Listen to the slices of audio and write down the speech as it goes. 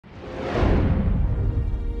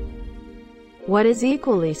What is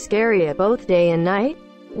equally scary at both day and night?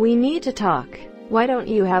 We need to talk. Why don't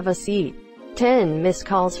you have a seat? 10 missed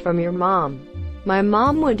calls from your mom. My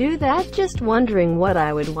mom would do that, just wondering what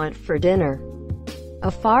I would want for dinner.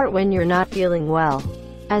 A fart when you're not feeling well.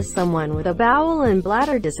 As someone with a bowel and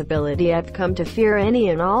bladder disability, I've come to fear any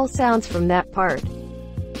and all sounds from that part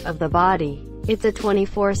of the body. It's a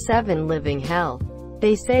 24/7 living hell.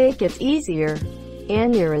 They say it gets easier.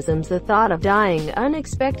 Aneurysms, the thought of dying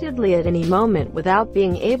unexpectedly at any moment without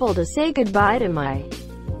being able to say goodbye to my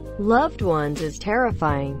loved ones is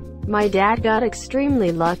terrifying. My dad got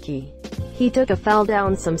extremely lucky. He fell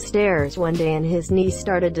down some stairs one day and his knee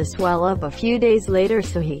started to swell up a few days later,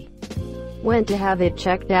 so he went to have it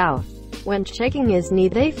checked out. When checking his knee,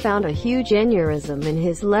 they found a huge aneurysm in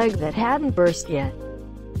his leg that hadn't burst yet.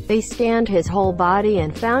 They scanned his whole body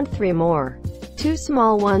and found 3 more. 2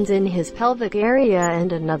 small ones in his pelvic area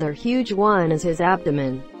and another huge one is his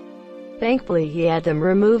abdomen. Thankfully he had them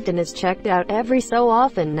removed and is checked out every so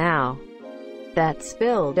often now. That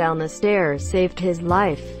spill down the stairs saved his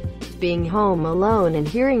life. Being home alone and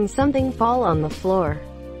hearing something fall on the floor.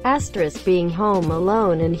 * being home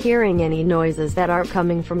alone and hearing any noises that aren't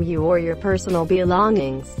coming from you or your personal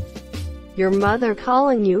belongings. Your mother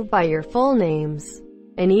calling you by your full names.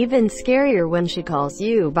 And even scarier when she calls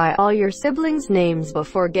you by all your siblings' names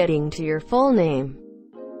before getting to your full name.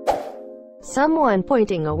 Someone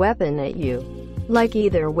pointing a weapon at you. Like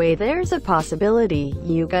either way there's a possibility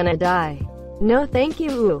you gonna die. No thank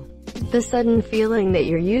you. The sudden feeling that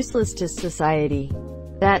you're useless to society.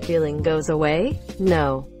 That feeling goes away?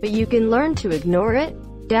 No, but you can learn to ignore it.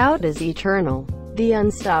 Doubt is eternal. The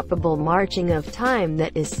unstoppable marching of time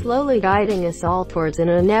that is slowly guiding us all towards an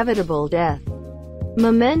inevitable death.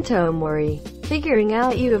 Memento mori. Figuring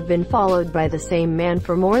out you have been followed by the same man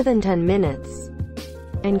for more than 10 minutes.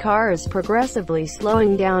 And cars progressively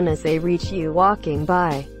slowing down as they reach you walking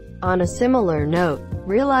by. On a similar note,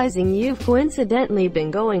 realizing you've coincidentally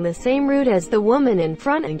been going the same route as the woman in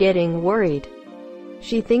front and getting worried.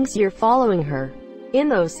 She thinks you're following her. In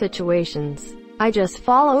those situations, I just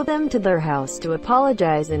follow them to their house to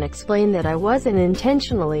apologize and explain that I wasn't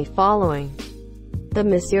intentionally following the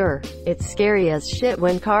monsieur. It's scary as shit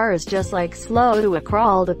when cars just like slow to a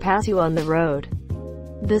crawl to pass you on the road.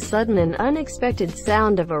 The sudden and unexpected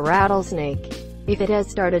sound of a rattlesnake. If it has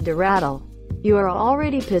started to rattle, you are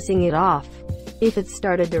already pissing it off. If it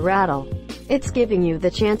started to rattle, it's giving you the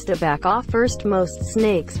chance to back off first. Most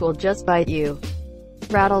snakes will just bite you.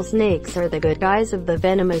 Rattlesnakes are the good guys of the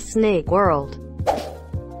venomous snake world.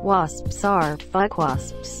 Wasps are fuck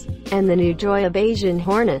wasps, and the new joy of Asian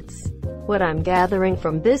hornets. What I'm gathering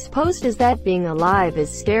from this post is that being alive is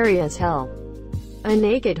scary as hell. A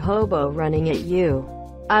naked hobo running at you.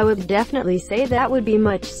 I would definitely say that would be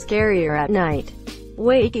much scarier at night.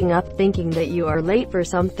 Waking up thinking that you are late for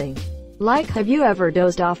something. Like, have you ever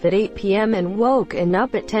dozed off at 8 p.m. and woken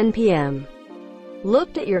up at 10 p.m.?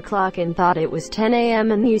 Looked at your clock and thought it was 10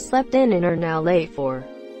 a.m. and you slept in and are now late for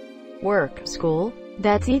work, school?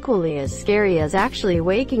 That's equally as scary as actually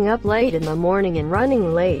waking up late in the morning and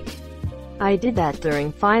running late. I did that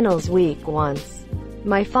during finals week once.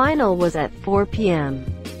 My final was at 4 p.m.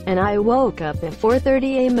 and I woke up at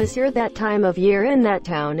 4:30 a.m. Monsieur, that time of year in that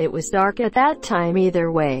town it was dark at that time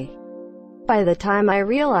either way. By the time I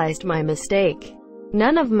realized my mistake,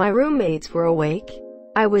 none of my roommates were awake.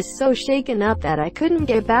 I was so shaken up that I couldn't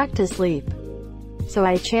get back to sleep. So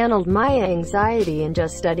I channeled my anxiety and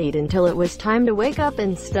just studied until it was time to wake up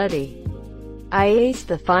and study. I aced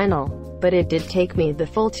the final, but it did take me the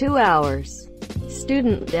full 2 hours.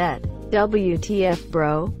 Student debt. WTF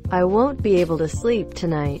bro, I won't be able to sleep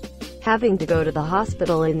tonight. Having to go to the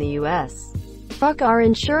hospital in the US. Fuck our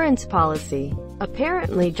insurance policy.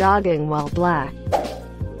 Apparently jogging while black.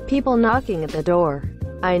 People knocking at the door.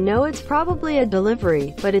 I know it's probably a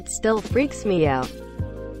delivery, but it still freaks me out.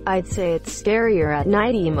 I'd say it's scarier at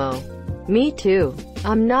night emo. Me too.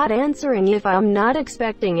 I'm not answering if I'm not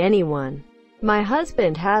expecting anyone. My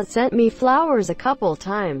husband has sent me flowers a couple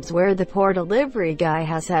times where the poor delivery guy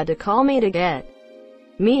has had to call me to get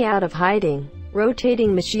me out of hiding.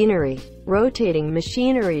 Rotating machinery. Rotating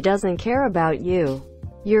machinery doesn't care about you.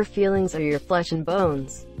 Your feelings are your flesh and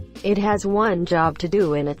bones. It has one job to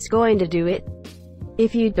do and it's going to do it.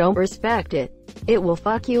 If you don't respect it, it will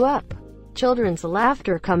fuck you up. Children's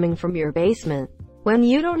laughter coming from your basement. When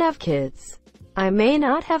you don't have kids. I may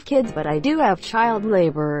not have kids, but I do have child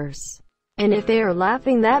laborers. And if they are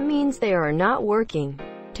laughing, that means they are not working.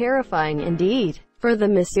 Terrifying indeed. For the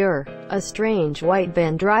monsieur, a strange white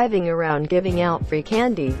van driving around giving out free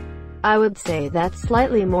candy. I would say that's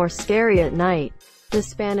slightly more scary at night. The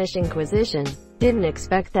Spanish Inquisition didn't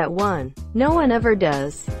expect that one. No one ever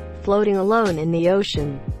does. Floating alone in the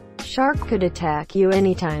ocean. Shark could attack you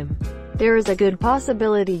anytime. There is a good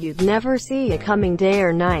possibility you'd never see it coming day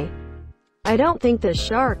or night. I don't think the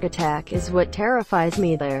shark attack is what terrifies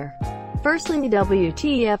me there. Firstly,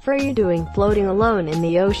 WTF are you doing floating alone in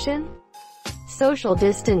the ocean? Social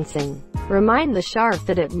distancing. Remind the shark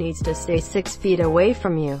that it needs to stay 6 feet away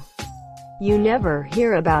from you. You never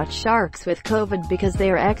hear about sharks with COVID because they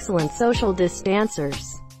are excellent social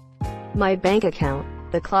distancers. My bank account.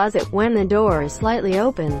 The closet when the door is slightly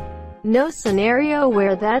open. No scenario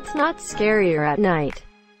where that's not scarier at night.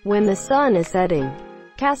 When the sun is setting,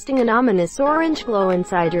 casting an ominous orange glow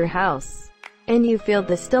inside your house, and you feel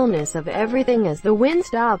the stillness of everything as the wind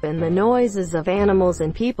stops and the noises of animals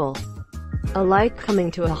and people alike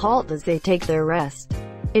coming to a halt as they take their rest.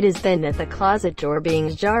 It is then that the closet door being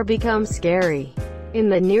ajar becomes scary. In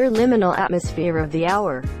the near-liminal atmosphere of the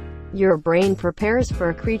hour, your brain prepares for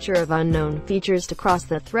a creature of unknown features to cross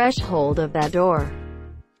the threshold of that door.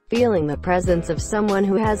 Feeling the presence of someone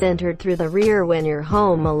who has entered through the rear when you're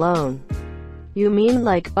home alone. You mean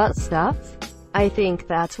like butt stuff? I think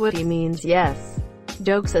that's what he means, yes.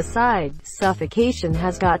 Jokes aside, suffocation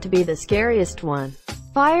has got to be the scariest one.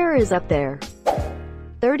 Fire is up there.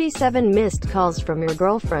 37 missed calls from your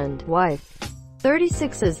girlfriend, wife.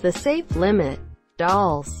 36 is the safe limit.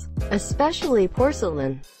 Dolls. Especially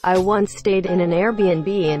porcelain. I once stayed in an Airbnb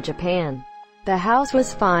in Japan. The house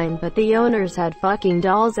was fine, but the owners had fucking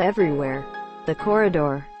dolls everywhere. The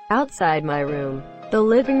corridor. Outside my room. The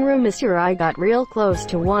living room. Monsieur, I got real close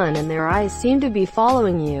to one and their eyes seemed to be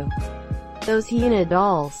following you. Those hyena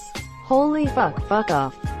dolls. Holy fuck, fuck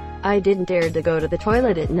off. I didn't dare to go to the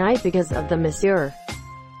toilet at night because of the monsieur.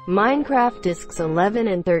 Minecraft discs 11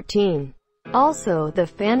 and 13. Also, the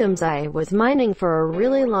Phantoms. I was mining for a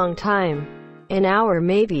really long time. An hour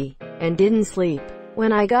maybe. And didn't sleep.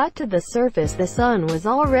 When I got to the surface the sun was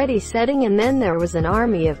already setting and then there was an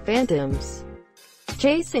army of phantoms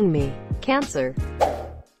chasing me. Cancer.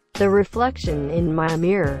 The reflection in my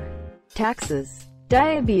mirror. Taxes.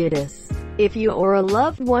 Diabetes. If you or a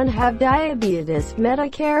loved one have diabetes,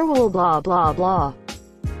 Medicare will blah blah blah.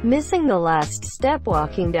 Missing the last step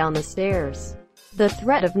walking down the stairs. The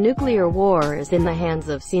threat of nuclear war is in the hands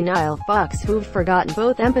of senile fucks who've forgotten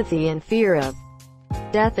both empathy and fear of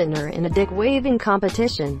death and are in a dick-waving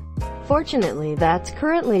competition. Fortunately, that's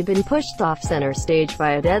currently been pushed off center stage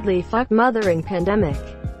by a deadly fuck-mothering pandemic.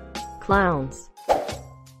 Clowns.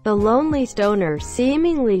 The lonely stoner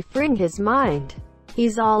seemingly freeing his mind.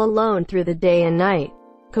 He's all alone through the day and night.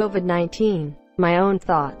 COVID-19. My own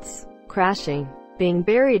thoughts. Crashing. Being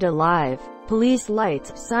buried alive. Police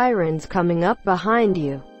lights, sirens coming up behind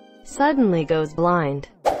you. Suddenly goes blind.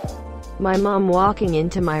 My mom walking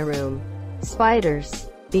into my room. Spiders.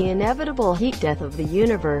 The inevitable heat death of the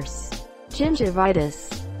universe.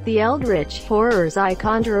 Gingivitis. The eldritch horrors I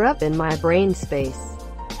conjure up in my brain space.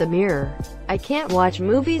 The mirror. I can't watch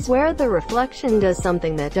movies where the reflection does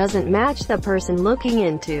something that doesn't match the person looking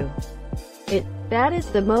into it. That is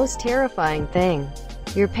the most terrifying thing.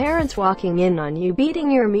 Your parents walking in on you beating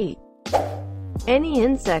your meat. Any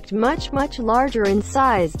insect much larger in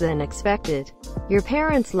size than expected. Your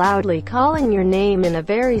parents loudly calling your name in a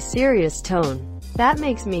very serious tone. That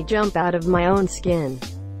makes me jump out of my own skin.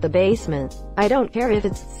 The basement. I don't care if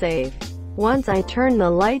it's safe. Once I turn the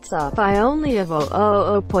lights off, I only have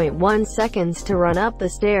 0.1 seconds to run up the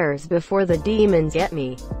stairs before the demons get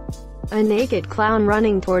me. A naked clown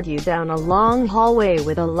running toward you down a long hallway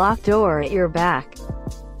with a locked door at your back.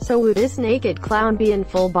 So would this naked clown be in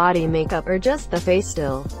full body makeup or just the face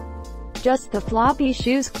still? Just the floppy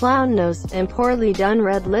shoes, clown nose, and poorly done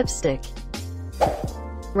red lipstick.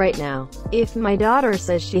 Right now, if my daughter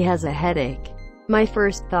says she has a headache, my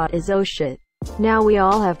first thought is oh shit. Now we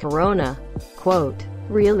all have corona. Quote.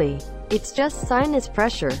 Really? It's just sinus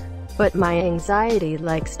pressure. But my anxiety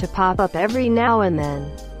likes to pop up every now and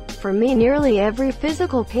then. For me, nearly every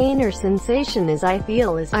physical pain or sensation I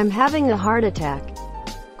feel is I'm having a heart attack.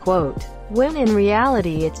 Quote. When in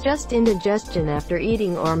reality it's just indigestion after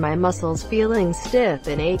eating or my muscles feeling stiff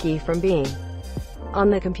and achy from being on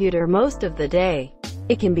the computer most of the day.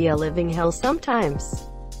 It can be a living hell sometimes.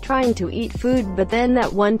 Trying to eat food but then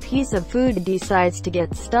that one piece of food decides to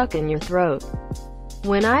get stuck in your throat.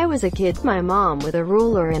 When I was a kid, my mom with a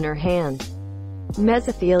ruler in her hand.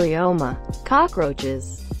 Mesothelioma.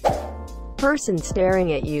 Cockroaches. Person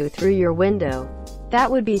staring at you through your window. That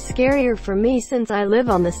would be scarier for me since I live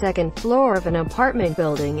on the second floor of an apartment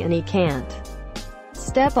building and he can't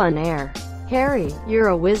step on air. Harry, you're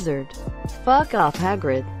a wizard. Fuck off,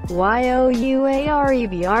 Hagrid.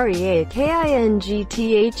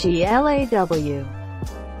 Youarebreakingthlaw.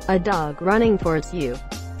 A dog running towards you.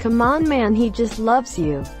 Come on man, he just loves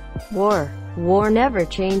you. War never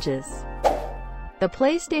changes. The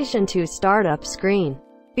PlayStation 2 startup screen.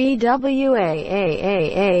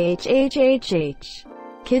 BWAAAHHHH.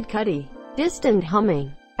 Kid Cudi. Distant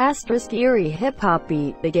humming. Asterisk eerie hip-hop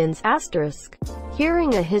beat begins. Asterisk.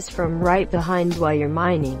 Hearing a hiss from right behind while you're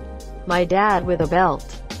mining. My dad with a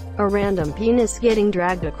belt. A random penis getting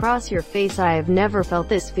dragged across your face. I have never felt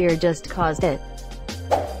this fear, just caused it.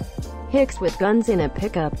 Hicks with guns in a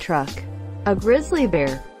pickup truck. A grizzly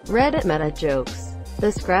bear. Reddit meta jokes.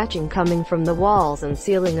 The scratching coming from the walls and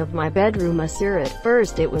ceiling of my bedroom. At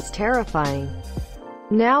first it was terrifying.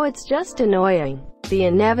 Now it's just annoying. The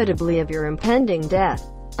inevitability of your impending death.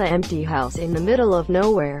 An empty house in the middle of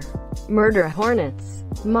nowhere. Murder hornets.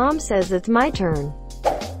 Mom says it's my turn.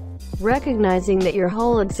 Recognizing that your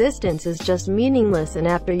whole existence is just meaningless and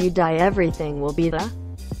after you die everything will be the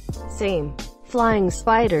same. Flying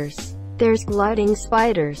spiders. There's gliding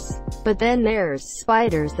spiders. But then there's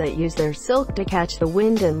spiders that use their silk to catch the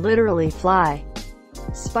wind and literally fly.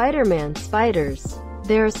 Spider-Man spiders.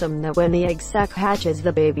 There's some that when the egg sac hatches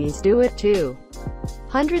the babies do it too.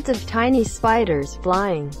 Hundreds of tiny spiders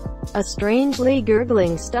flying. A strangely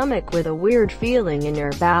gurgling stomach with a weird feeling in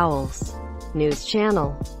your bowels. News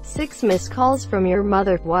channel. 6 missed calls from your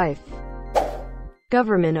mother wife.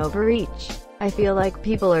 Government overreach. I feel like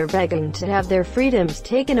people are begging to have their freedoms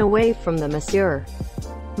taken away from them. Monsieur.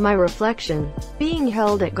 My reflection. Being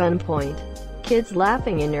held at gunpoint. Kids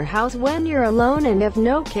laughing in your house when you're alone and have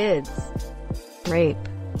no kids. Rape.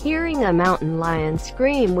 Hearing a mountain lion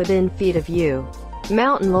scream within feet of you.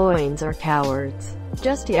 Mountain lions are cowards.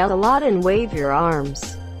 Just yell a lot and wave your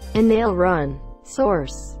arms. And they'll run.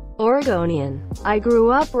 Source. Oregonian. I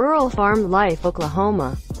grew up rural farm life,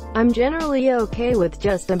 Oklahoma. I'm generally okay with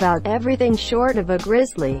just about everything short of a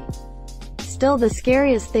grizzly. Still the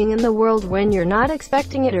scariest thing in the world when you're not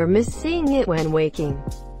expecting it or miss seeing it when waking.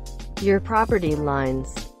 Your property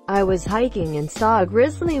lines. I was hiking and saw a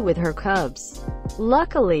grizzly with her cubs.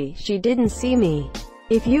 Luckily, she didn't see me.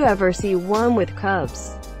 If you ever see one with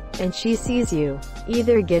cubs, and she sees you,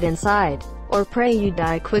 either get inside, or pray you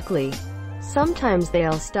die quickly. Sometimes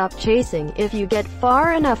they'll stop chasing if you get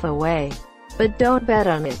far enough away. But don't bet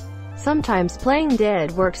on it. Sometimes playing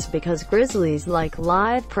dead works because grizzlies like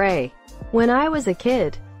live prey. When I was a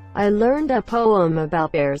kid, I learned a poem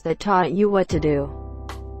about bears that taught you what to do.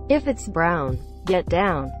 If it's brown, get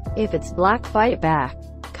down. If it's black, fight back.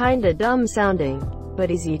 Kinda dumb sounding,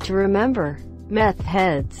 but easy to remember. Meth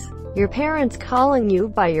heads. Your parents calling you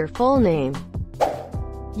by your full name.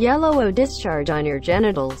 Yellow discharge on your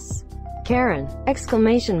genitals. Karen!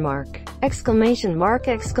 Exclamation mark. Exclamation mark.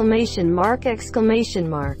 Exclamation mark. Exclamation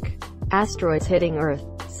mark. Asteroids hitting Earth.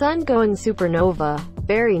 Sun going supernova.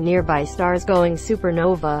 Very nearby stars going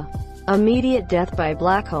supernova. Immediate death by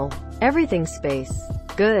black hole. Everything space.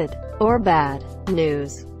 Good or bad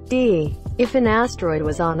news. D. If an asteroid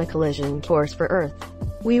was on a collision course for Earth,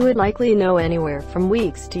 we would likely know anywhere from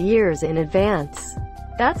weeks to years in advance.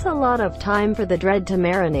 That's a lot of time for the dread to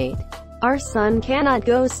marinate. Our sun cannot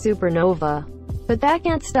go supernova, but that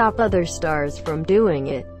can't stop other stars from doing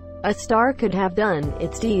it. A star could have done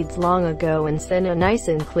its deeds long ago and send a nice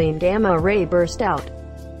and clean gamma ray burst out.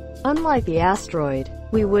 Unlike the asteroid,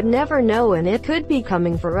 we would never know and it could be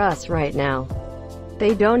coming for us right now.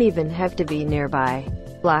 They don't even have to be nearby.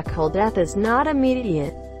 Black hole death is not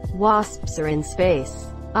immediate. Wasps are in space.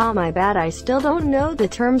 Ah, my bad, I still don't know the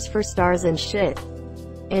terms for stars and shit.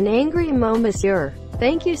 An angry monsieur.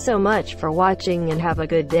 Thank you so much for watching and have a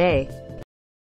good day.